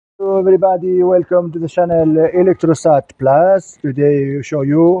Hello everybody, welcome to the channel Electrosat Plus. Today we show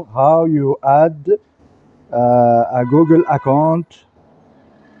you how you add a Google account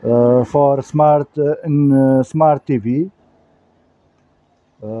for smart TV.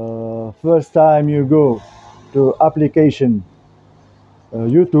 First time you go to application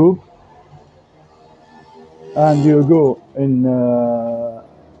YouTube and you go in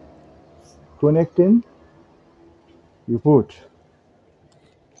connecting, you put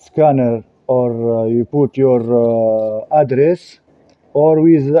scanner or you put your address or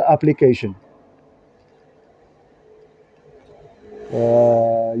with the application.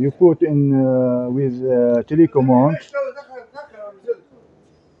 You put in with telecommand.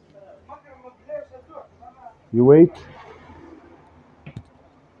 You wait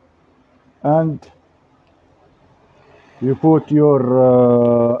and you put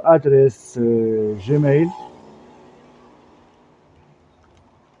your address Gmail.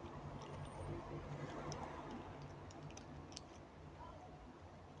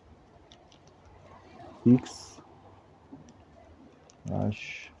 X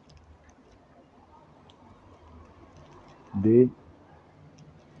H D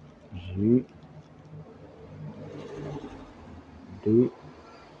G D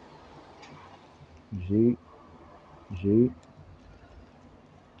G G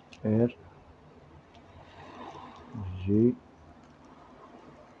R G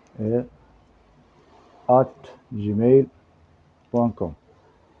R at gmail.com.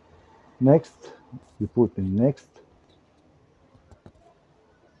 Next, you put in next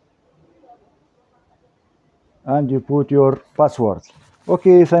and you put your password.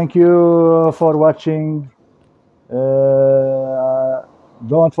 Okay, thank you for watching.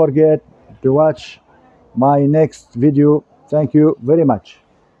 Don't forget to watch my next video. Thank you very much.